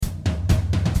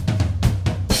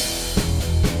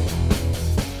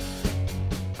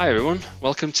Hi everyone,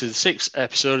 welcome to the sixth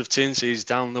episode of TNC's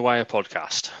Down the Wire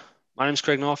podcast. My name's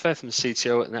Craig Northeth, I'm the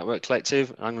CTO at Network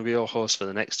Collective, and I'm going to be your host for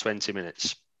the next 20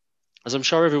 minutes. As I'm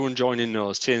sure everyone joining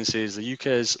knows, TNC is the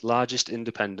UK's largest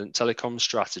independent telecom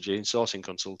strategy and sourcing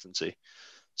consultancy,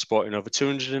 supporting over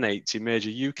 280 major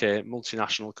UK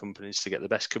multinational companies to get the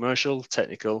best commercial,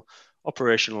 technical,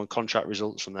 operational and contract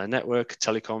results from their network,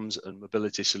 telecoms and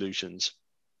mobility solutions.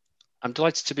 I'm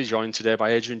delighted to be joined today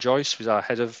by Adrian Joyce, who's our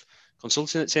head of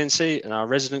consulting at TNC and our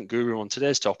resident guru on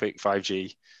today's topic,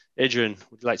 5G. Adrian,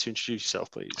 would you like to introduce yourself,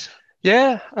 please?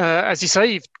 Yeah, as you say,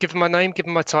 you've given my name,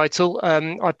 given my title.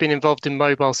 I've been involved in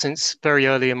mobile since very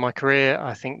early in my career.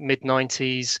 I think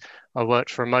mid-90s. I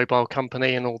worked for a mobile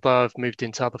company, and although I've moved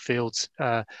into other fields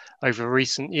over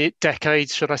recent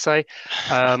decades, should I say,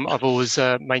 I've always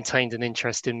maintained an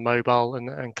interest in mobile,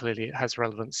 and clearly it has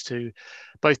relevance to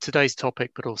both today's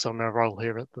topic, but also my role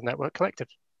here at the Network Collective.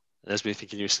 There's me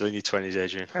thinking you're still in your 20s,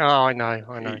 Adrian. Oh, I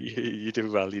know. You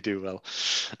do well, you do well.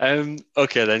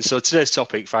 Okay then, so today's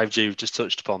topic, 5G, we've just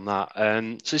touched upon that.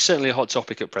 So it's certainly a hot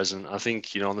topic at present. I think,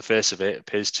 on the face of it, it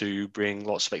appears to bring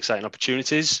lots of exciting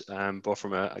opportunities, both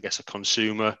from a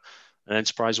consumer and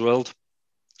enterprise world.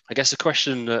 I guess the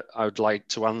question that I would like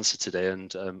to answer today,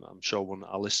 and I'm sure one that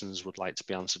our listeners would like to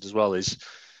be answered as well, is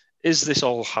this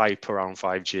all hype around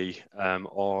 5G,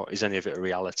 or is any of it a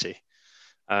reality?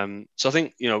 So I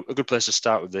think a good place to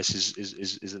start with this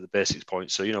is at the basics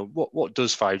point. So what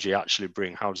does 5G actually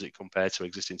bring? How does it compare to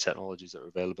existing technologies that are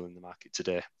available in the market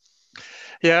today?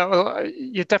 Yeah, well,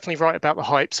 you're definitely right about the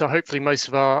hype. So hopefully most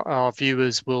of our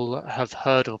viewers will have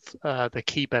heard of the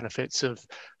key benefits of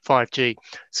 5G.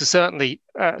 So certainly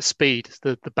speed,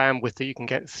 the bandwidth that you can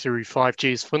get through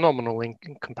 5G is phenomenal in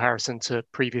comparison to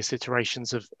previous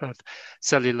iterations of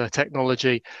cellular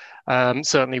technology.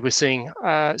 Certainly we're seeing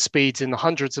speeds in the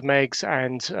hundreds of megs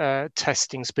and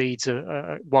testing speeds of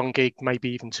 1 gig, maybe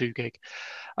even 2 gig.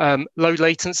 Low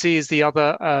latency is the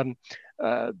other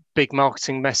big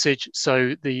marketing message.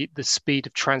 So the speed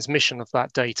of transmission of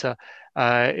that data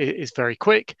is very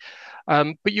quick.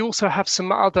 But you also have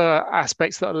some other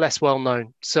aspects that are less well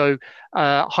known. So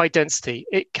high density,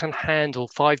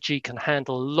 5G can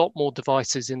handle a lot more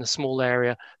devices in a small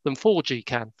area than 4G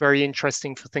can. Very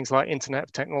interesting for things like Internet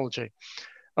of Technology,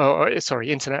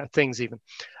 Internet of Things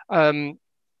even.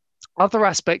 Other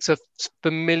aspects are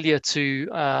familiar to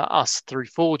us through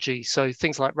 4G, so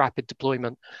things like rapid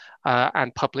deployment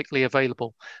and publicly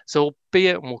available. So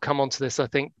albeit, and we'll come on to this, I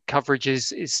think coverage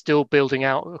is still building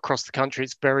out across the country.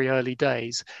 It's very early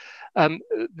days.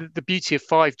 The beauty of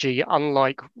 5G,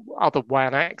 unlike other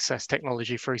WAN access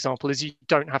technology, for example, is you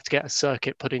don't have to get a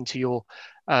circuit put into your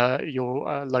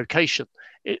location.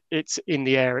 It's in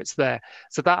the air, it's there.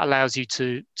 So that allows you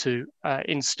to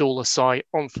install a site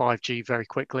on 5G very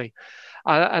quickly.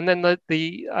 And then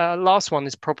the last one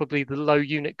is probably the low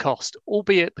unit cost,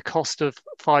 albeit the cost of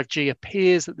 5G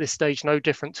appears at this stage no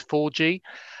different to 4G.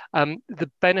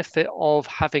 The benefit of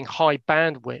having high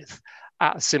bandwidth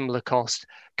at a similar cost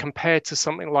compared to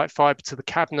something like fiber to the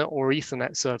cabinet or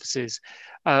Ethernet services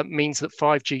means that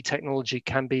 5G technology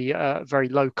can be a very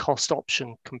low cost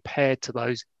option compared to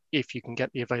those if you can get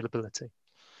the availability.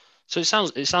 So it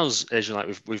sounds, Adrian,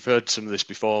 like we've heard some of this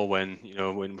before when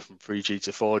from 3G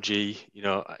to 4G.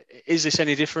 Is this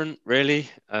any different really?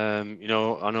 I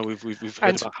know we've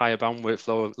heard about higher bandwidth,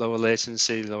 lower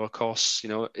latency, lower costs.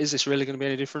 Is this really going to be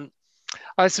any different?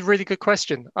 It's a really good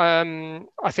question.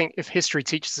 I think if history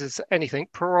teaches us anything,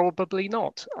 probably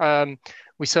not.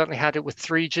 We certainly had it with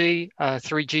 3G.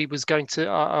 3G was going to,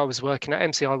 I was working at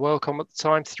MCI WorldCom at the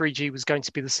time. 3G was going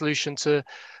to be the solution to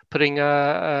putting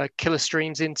killer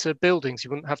streams into buildings.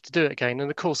 You wouldn't have to do it again.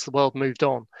 And of course, the world moved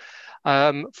on.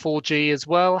 4G as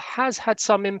well has had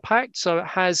some impact. So it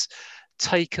has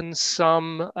taken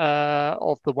some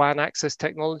of the WAN access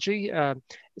technology.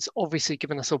 It's obviously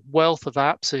given us a wealth of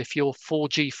apps. So if your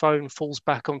 4G phone falls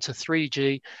back onto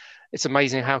 3G, it's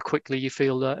amazing how quickly you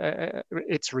feel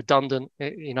it's redundant.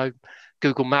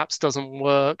 Google Maps doesn't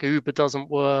work, Uber doesn't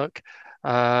work,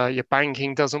 your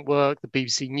banking doesn't work, the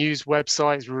BBC News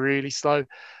website is really slow.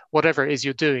 Whatever it is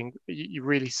you're doing, you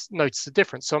really notice the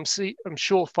difference. So I'm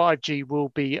sure 5G will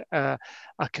be a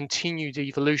continued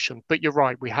evolution. But you're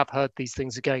right, we have heard these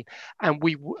things again, and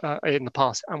we in the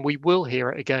past, and we will hear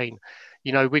it again.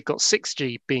 We've got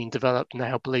 6G being developed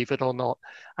now, believe it or not.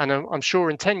 And I'm sure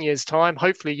in 10 years' time,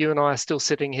 hopefully you and I are still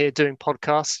sitting here doing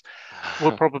podcasts,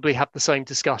 we'll probably have the same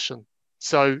discussion.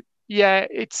 So yeah,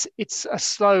 it's a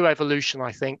slow evolution,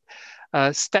 I think.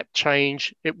 Step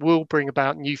change. It will bring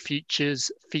about new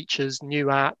features, new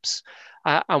apps,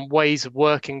 and ways of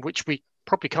working, which we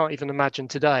probably can't even imagine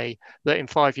today that in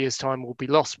 5 years' time will be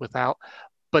lost without.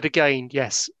 But again,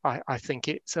 yes, I think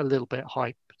it's a little bit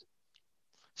hype.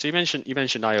 So you mentioned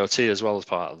IoT as well as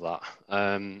part of that.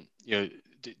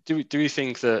 Do you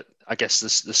think that, I guess,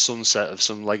 the sunset of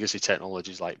some legacy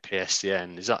technologies like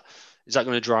PSTN, is that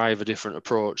going to drive a different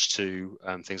approach to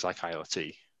things like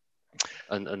IoT?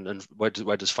 And where does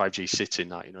 5G sit in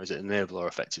that? Is it an enabler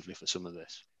effectively for some of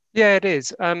this? Yeah, it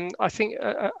is. I think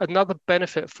another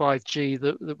benefit of 5G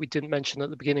that we didn't mention at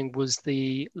the beginning was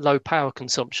the low power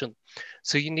consumption.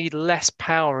 So you need less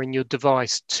power in your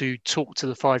device to talk to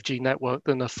the 5G network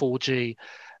than a 4G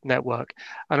network.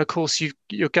 And of course,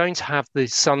 you're going to have the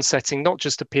sunsetting, not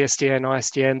just a PSTN,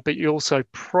 ISDN, but you also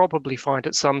probably find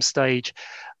at some stage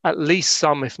at least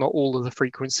some, if not all, of the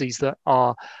frequencies that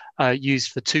are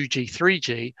used for 2G,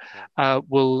 3G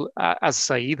will, as I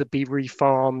say, either be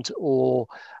refarmed or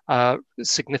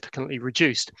significantly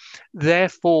reduced.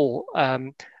 Therefore,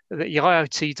 the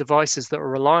IoT devices that are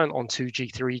reliant on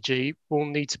 2G, 3G will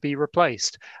need to be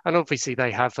replaced. And obviously,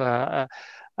 they have a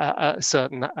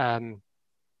certain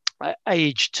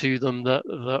age to them that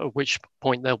at which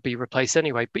point they'll be replaced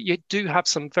anyway. But you do have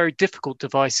some very difficult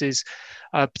devices,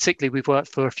 particularly we've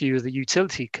worked for a few of the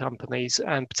utility companies,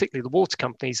 and particularly the water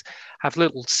companies have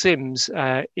little SIMs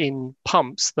in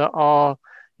pumps that are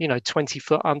 20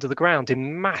 foot under the ground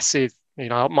in massive,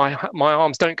 my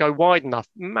arms don't go wide enough,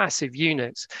 massive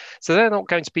units. So they're not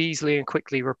going to be easily and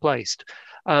quickly replaced.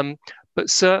 But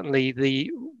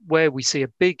certainly where we see a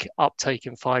big uptake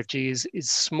in 5G is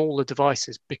smaller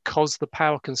devices, because the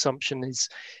power consumption is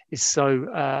so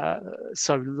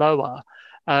lower.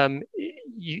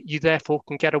 You therefore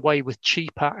can get away with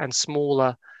cheaper and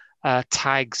smaller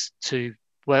tags to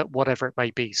whatever it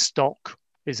may be. Stock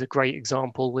is a great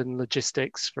example in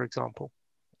logistics, for example.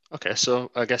 Okay, so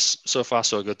I guess so far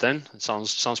so good then. It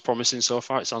sounds promising so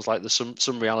far. It sounds like there's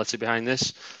some reality behind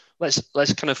this.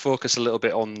 Let's kind of focus a little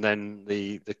bit on then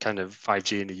the kind of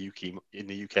 5G in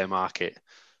the UK market.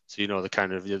 So the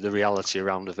kind of the reality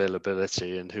around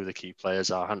availability and who the key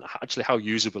players are, and actually how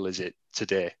usable is it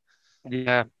today?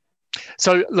 Yeah.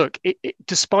 So look,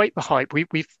 despite the hype,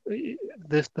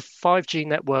 the 5G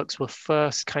networks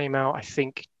first came out, I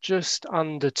think, just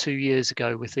under 2 years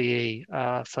ago with EE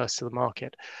first to the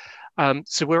market.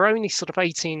 So we're only sort of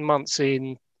 18 months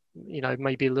in,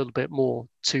 maybe a little bit more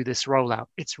to this rollout.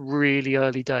 It's really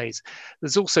early days.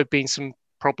 There's also been some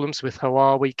problems with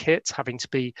Huawei kits having to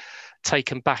be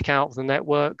taken back out of the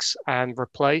networks and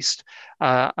replaced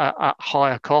at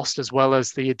higher cost, as well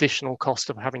as the additional cost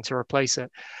of having to replace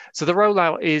it. So the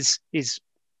rollout is it's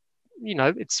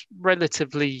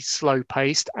relatively slow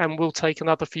paced and will take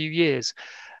another few years.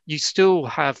 You still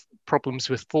have problems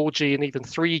with 4G and even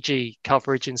 3G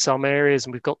coverage in some areas,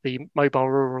 and we've got the mobile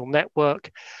rural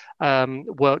network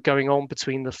work going on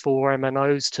between the 4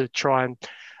 MNOs to try and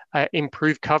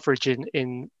improve coverage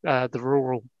in the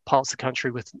rural parts of the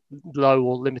country with low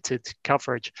or limited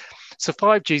coverage. So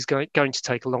 5G is going to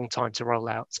take a long time to roll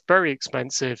out. It's very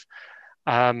expensive.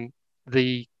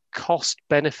 The cost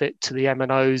benefit to the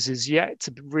MNOs is yet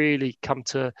to really come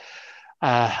to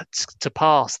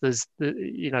pass. There's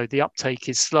the uptake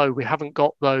is slow. We haven't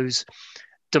got those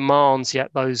demands yet,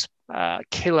 those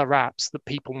killer apps that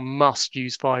people must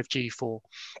use 5G for.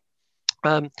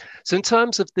 So in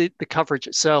terms of the coverage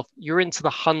itself, you're into the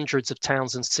hundreds of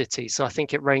towns and cities. So I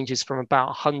think it ranges from about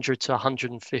 100 to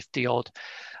 150 odd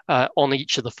on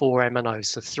each of the 4 MNOs,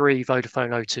 so 3,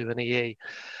 Vodafone, O2 and EE.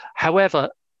 However,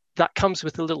 that comes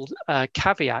with a little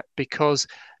caveat, because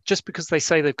just because they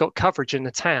say they've got coverage in the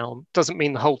town doesn't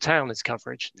mean the whole town is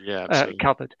covered.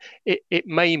 It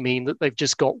may mean that they've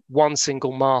just got one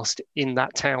single mast in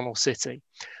that town or city.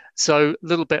 So a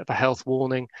little bit of a health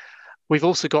warning. We've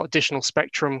also got additional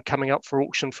spectrum coming up for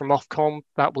auction from Ofcom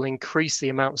that will increase the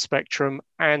amount of spectrum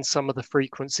and some of the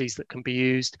frequencies that can be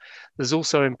used. There's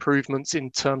also improvements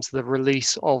in terms of the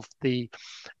release of the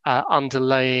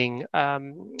underlying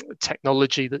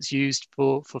technology that's used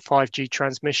for 5G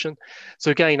transmission.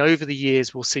 So again, over the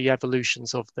years, we'll see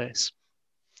evolutions of this.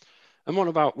 And what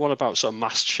about sort of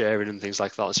mast sharing and things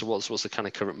like that? So what's the kind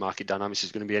of current market dynamics?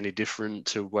 Is it going to be any different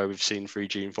to where we've seen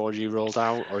 3G and 4G rolled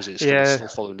out, or is it still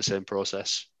following the same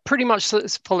process? Pretty much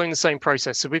it's following the same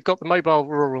process. So we've got the mobile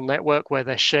rural network where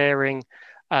they're sharing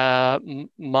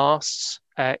masts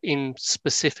in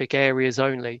specific areas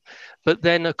only. But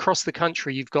then across the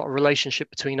country, you've got a relationship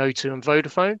between O2 and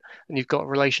Vodafone, and you've got a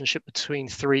relationship between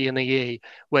 3 and EE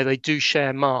where they do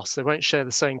share masts. They won't share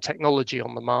the same technology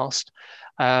on the mast,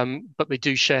 but they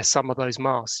do share some of those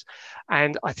masts.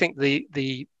 And I think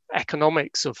the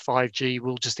economics of 5G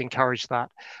will just encourage that.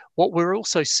 What we're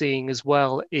also seeing as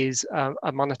well is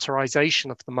a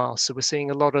monetization of the mast. So we're seeing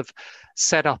a lot of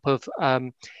setup of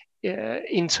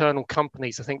internal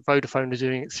companies. I think Vodafone are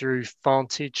doing it through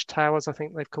Vantage Towers, I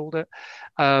think they've called it,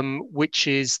 which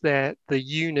is the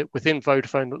unit within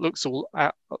Vodafone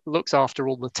that looks after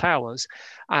all the towers.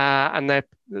 And the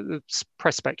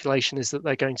press speculation is that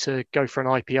they're going to go for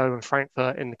an IPO in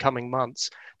Frankfurt in the coming months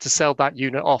to sell that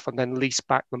unit off and then lease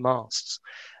back the masts.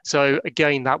 So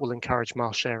again, that will encourage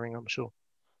mast sharing, I'm sure.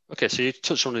 Okay, so you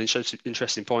touched on an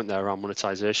interesting point there around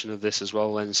monetization of this as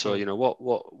well. And so,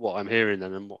 what I'm hearing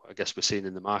then, and what I guess we're seeing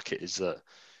in the market is that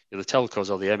the telcos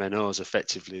or the MNOs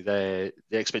effectively, the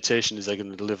expectation is they're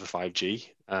going to deliver 5G,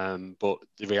 but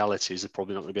the reality is they're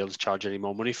probably not going to be able to charge any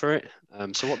more money for it.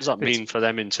 So what does that mean for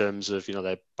them in terms of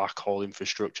their backhaul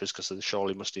infrastructures? Because they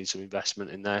surely must need some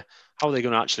investment in there. How are they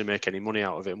going to actually make any money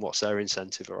out of it, and what's their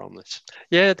incentive around this?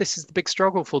 Yeah, this is the big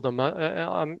struggle for them.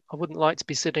 I wouldn't like to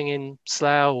be sitting in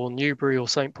Slough or Newbury or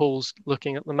St Paul's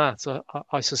looking at the maths.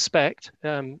 I suspect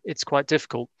it's quite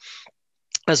difficult.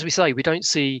 As we say, we don't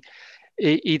see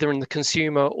either in the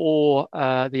consumer or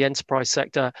the enterprise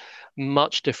sector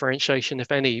much differentiation,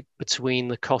 if any, between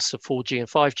the cost of 4G and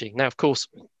 5G. Now, of course,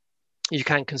 you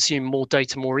can consume more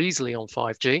data more easily on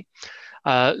 5G.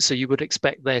 So you would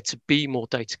expect there to be more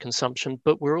data consumption,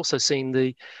 but we're also seeing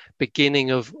the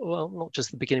beginning of, well, not just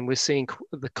the beginning, we're seeing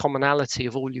the commonality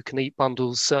of all you can eat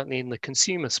bundles, certainly in the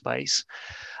consumer space.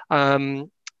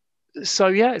 So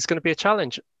yeah, it's going to be a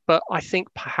challenge. But I think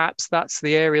perhaps that's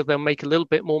the area they'll make a little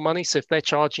bit more money. So if they're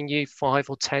charging you £5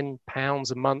 or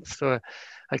 £10 a month for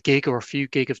a gig or a few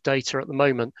gig of data at the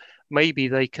moment, maybe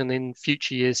they can in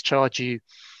future years charge you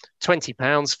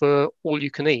 £20 for all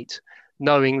you can eat,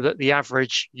 knowing that the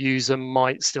average user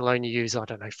might still only use, I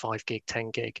don't know, 5 gig,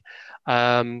 10 gig.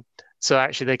 So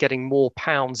actually they're getting more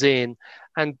pounds in.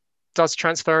 And does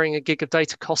transferring a gig of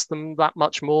data cost them that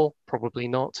much more? Probably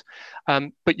not.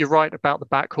 But you're right about the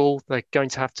backhaul. They're going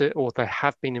to have to, or they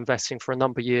have been investing for a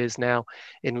number of years now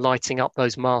in lighting up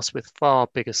those masts with far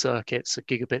bigger circuits, so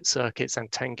gigabit circuits and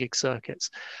 10 gig circuits.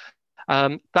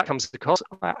 That comes at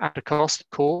a cost, of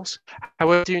course.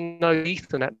 However, do you know the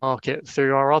Ethernet market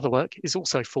through our other work is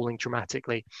also falling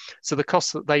dramatically. So the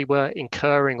costs that they were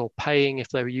incurring or paying if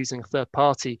they were using a third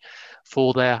party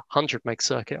for their 100 meg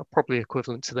circuit are probably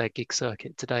equivalent to their gig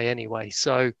circuit today anyway.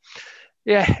 So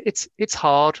yeah, it's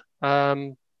hard, but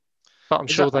I'm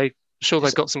sure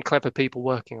they've got some clever people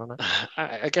working on it.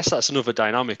 I guess that's another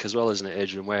dynamic as well, isn't it,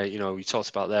 Adrian? Where we talked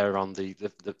about there around the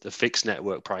fixed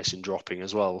network pricing dropping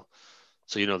as well.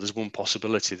 So there's one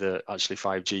possibility that actually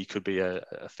 5G could be a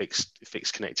fixed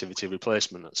connectivity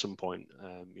replacement at some point,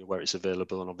 where it's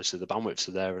available and obviously the bandwidths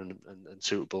are there and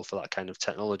suitable for that kind of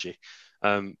technology.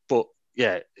 But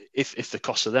yeah, if the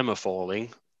costs of them are falling,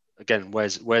 again,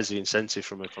 where's the incentive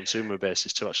from a consumer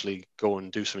basis to actually go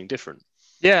and do something different?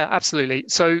 Yeah, absolutely.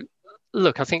 So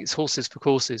look, I think it's horses for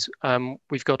courses.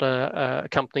 We've got a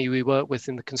company we work with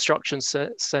in the construction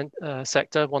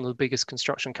sector, one of the biggest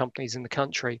construction companies in the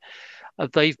country.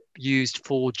 They've used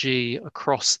 4G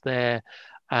across their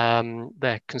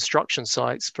construction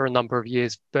sites for a number of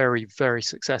years very, very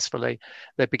successfully.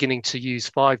 They're beginning to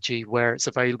use 5G where it's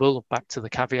available, back to the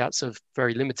caveats of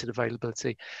very limited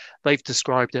availability. They've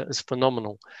described it as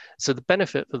phenomenal. So the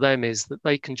benefit for them is that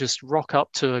they can just rock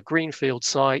up to a greenfield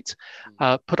site,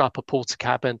 put up a porta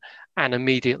cabin, and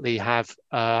immediately have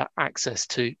access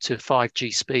to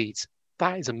 5G speeds.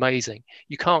 That is amazing.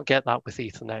 You can't get that with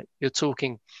Ethernet. You're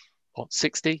talking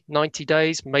 60, 90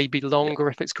 days, maybe longer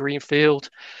if it's greenfield.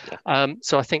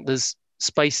 So I think there's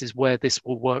spaces where this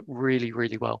will work really,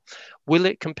 really well. Will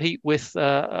it compete with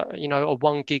a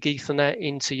 1 gig Ethernet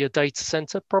into your data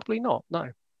center? Probably not.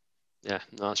 No. Yeah,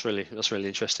 no, that's really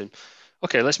interesting.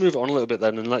 Okay, let's move on a little bit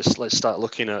then, and let's start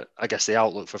looking at, I guess, the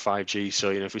outlook for 5G. So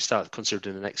if we start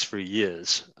considering the next 3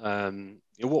 years,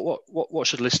 what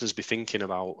should listeners be thinking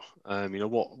about?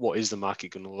 What is the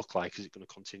market going to look like? Is it going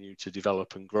to continue to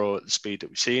develop and grow at the speed that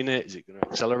we've seen it? Is it going to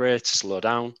accelerate, slow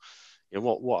down?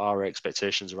 What are our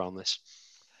expectations around this?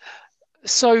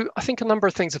 So I think a number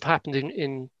of things have happened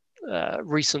in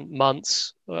recent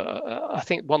months. I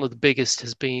think one of the biggest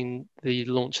has been the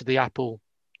launch of the Apple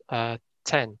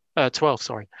 12,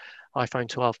 iPhone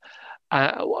 12.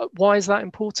 Why is that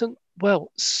important?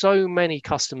 Well, so many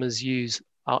customers use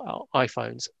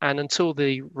iPhones, and until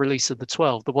the release of the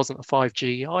 12, there wasn't a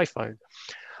 5G iPhone.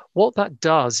 What that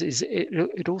does is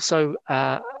it also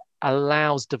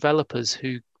allows developers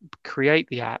who create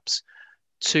the apps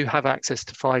to have access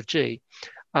to 5G.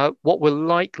 What we're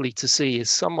likely to see is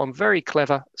someone very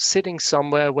clever sitting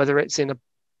somewhere, whether it's in a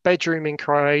bedroom in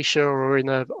Croatia or in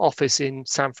an office in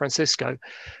San Francisco,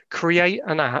 create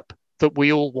an app that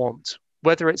we all want,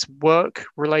 whether it's work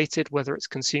related, whether it's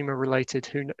consumer related,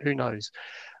 who knows.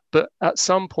 But at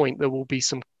some point, there will be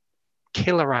some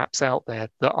killer apps out there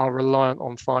that are reliant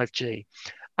on 5G.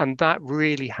 And that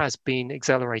really has been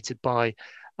accelerated by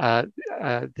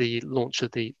the launch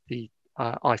of the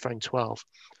iPhone 12.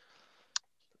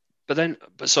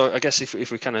 But so I guess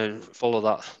if we kind of follow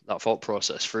that thought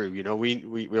process through,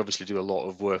 we obviously do a lot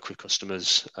of work with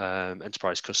customers,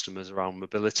 enterprise customers around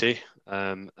mobility,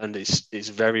 and it's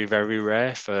very, very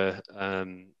rare for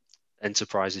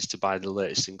enterprises to buy the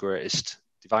latest and greatest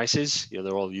devices.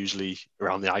 They're all usually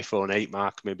around the iPhone 8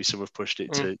 mark. Maybe some have pushed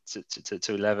it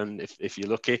to 11 if you're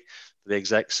lucky for the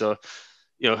execs. So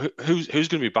who's going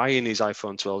to be buying these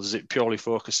iPhone 12s? Is it purely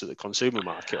focused at the consumer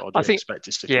market, or do you expect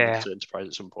this to come into enterprise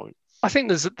at some point? I think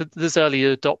there's early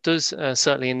adopters,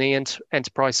 certainly in the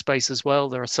enterprise space as well.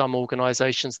 There are some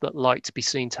organizations that like to be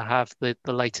seen to have the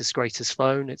latest, greatest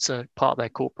phone. It's a part of their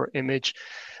corporate image.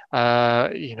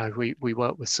 We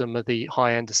work with some of the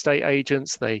high-end estate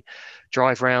agents. They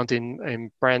drive around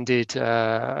in branded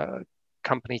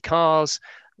company cars.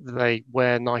 They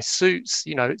wear nice suits.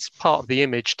 It's part of the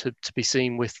image to be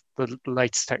seen with the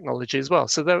latest technology as well.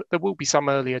 So there will be some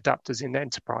early adapters in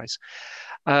enterprise.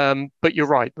 But you're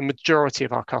right, the majority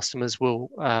of our customers will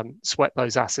sweat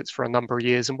those assets for a number of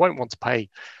years and won't want to pay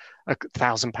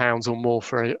 £1,000 or more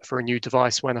for a new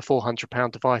device when a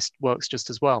 £400 device works just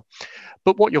as well.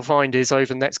 But what you'll find is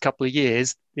over the next couple of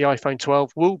years, the iPhone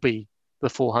 12 will be the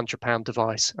 £400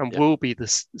 device and will be the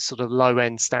sort of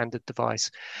low-end standard device.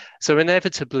 So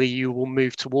inevitably, you will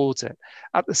move towards it.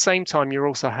 At the same time, you're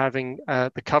also having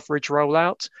the coverage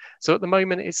rollout. So at the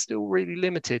moment, it's still really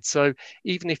limited. So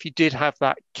even if you did have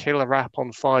that killer app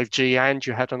on 5G and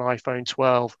you had an iPhone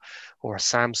 12 or a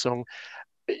Samsung,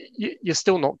 you're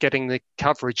still not getting the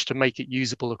coverage to make it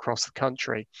usable across the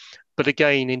country. But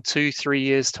again, in 2-3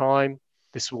 years' time,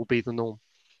 this will be the norm.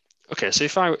 Okay, so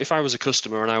if I was a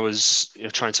customer and I was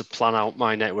trying to plan out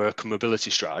my network and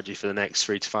mobility strategy for the next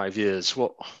 3 to 5 years,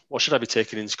 what should I be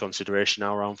taking into consideration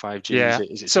now around 5G? Yeah.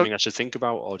 Is it something I should think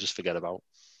about or just forget about?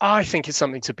 I think it's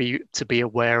something to be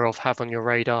aware of, have on your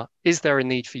radar. Is there a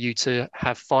need for you to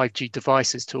have 5G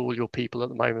devices to all your people at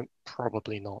the moment?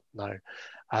 Probably not, no.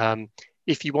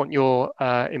 If you want your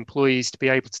employees to be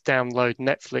able to download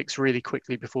Netflix really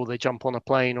quickly before they jump on a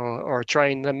plane or a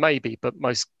train, then maybe, but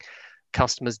most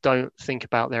customers don't think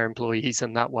about their employees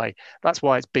in that way. That's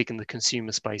why it's big in the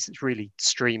consumer space. It's really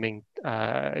streaming,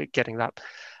 getting that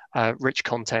rich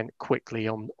content quickly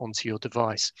onto your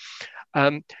device.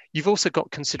 You've also got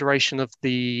consideration of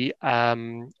the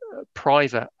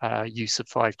private use of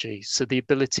 5G. So the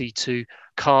ability to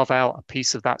carve out a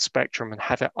piece of that spectrum and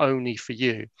have it only for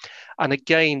you. And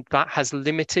again, that has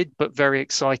limited but very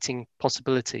exciting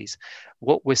possibilities.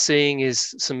 What we're seeing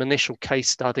is some initial case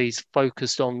studies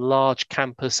focused on large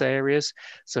campus areas.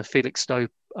 So Felixstowe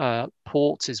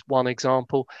Port is one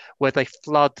example where they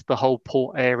flood the whole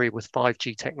port area with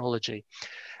 5G technology.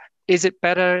 Is it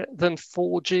better than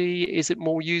 4G? Is it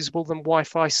more usable than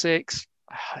Wi-Fi 6?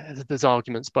 There's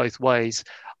arguments both ways.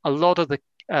 A lot of the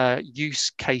use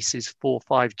cases for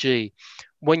 5G,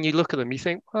 when you look at them, you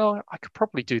think, well, I could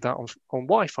probably do that on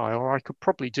Wi-Fi, or I could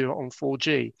probably do it on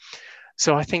 4G.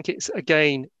 So I think it's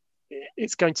going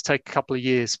to take a couple of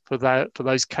years for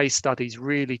those case studies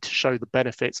really to show the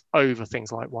benefits over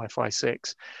things like Wi-Fi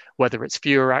 6, whether it's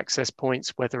fewer access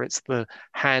points, whether it's the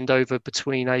handover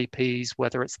between APs,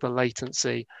 whether it's the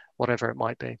latency, whatever it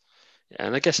might be. Yeah,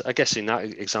 and I guess in that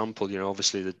example,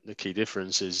 obviously the key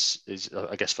difference is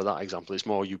I guess for that example, it's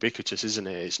more ubiquitous, isn't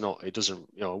it? It doesn't,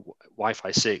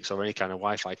 Wi-Fi 6 or any kind of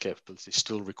Wi-Fi capability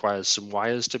still requires some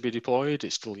wires to be deployed.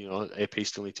 It's still, APs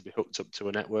still need to be hooked up to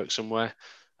a network somewhere.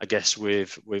 I guess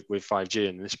with 5G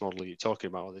and this model you're talking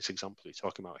about, or this example you're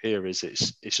talking about here, is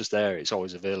it's just there. It's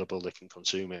always available. They can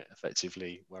consume it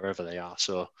effectively wherever they are.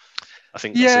 So I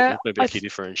think that's maybe a key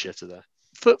differentiator there.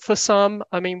 For some,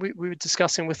 I mean, we were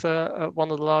discussing with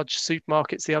one of the large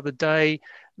supermarkets the other day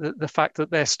the fact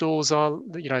that their stores are,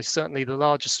 certainly the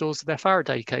larger stores, they're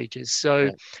Faraday cages.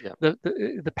 So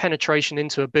the penetration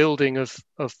into a building of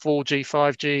 4G,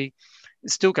 5G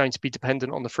is still going to be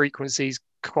dependent on the frequencies.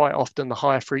 Quite often, the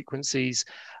higher frequencies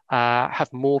have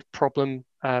more problem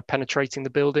penetrating the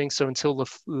building. So until the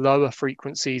lower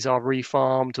frequencies are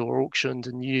refarmed or auctioned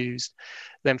and used,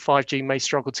 then 5G may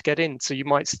struggle to get in. So you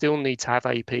might still need to have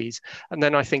APs. And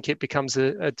then I think it becomes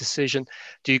a decision.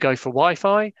 Do you go for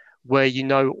Wi-Fi, where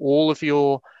all of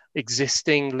your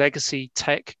existing legacy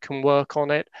tech can work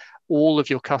on it, all of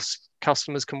your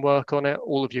customers can work on it,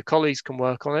 all of your colleagues can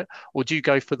work on it? Or do you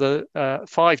go for the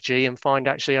 5G and find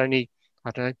actually only,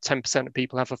 10% of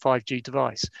people have a 5G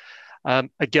device?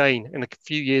 Again, in a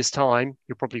few years' time,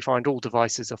 you'll probably find all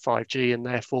devices are 5G, and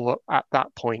therefore at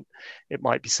that point, it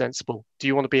might be sensible. Do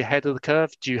you want to be ahead of the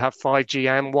curve? Do you have 5G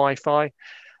and Wi-Fi?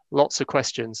 Lots of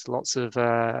questions, lots of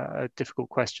difficult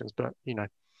questions, but you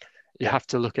have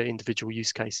to look at individual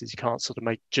use cases. You can't sort of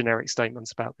make generic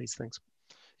statements about these things.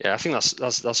 Yeah, I think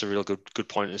that's a real good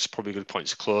point. It's probably a good point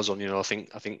to close on. I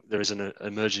think there is an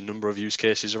emerging number of use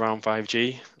cases around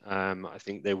 5G. I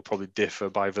think they will probably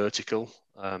differ by vertical,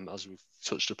 as we've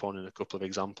touched upon in a couple of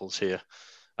examples here.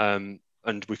 And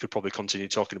we could probably continue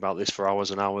talking about this for hours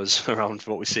and hours around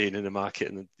what we're seeing in the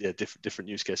market and different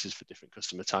use cases for different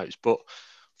customer types. But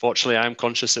fortunately, I'm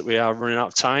conscious that we are running out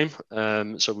of time,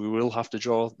 so we will have to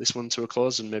draw this one to a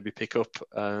close and maybe pick up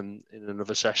in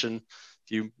another session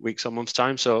few weeks or months'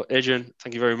 time. So, Adrian,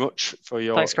 thank you very much for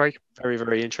your Thanks, Craig. very,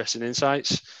 very interesting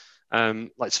insights. I'd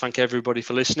like to thank everybody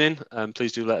for listening.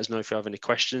 Please do let us know if you have any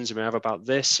questions you may have about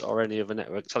this or any other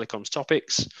network telecoms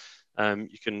topics.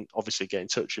 You can obviously get in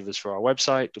touch with us through our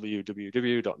website,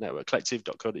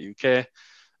 www.networkcollective.co.uk,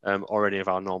 or any of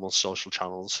our normal social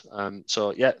channels.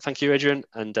 So, thank you, Adrian,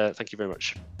 and thank you very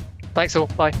much. Thanks all.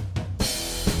 Bye.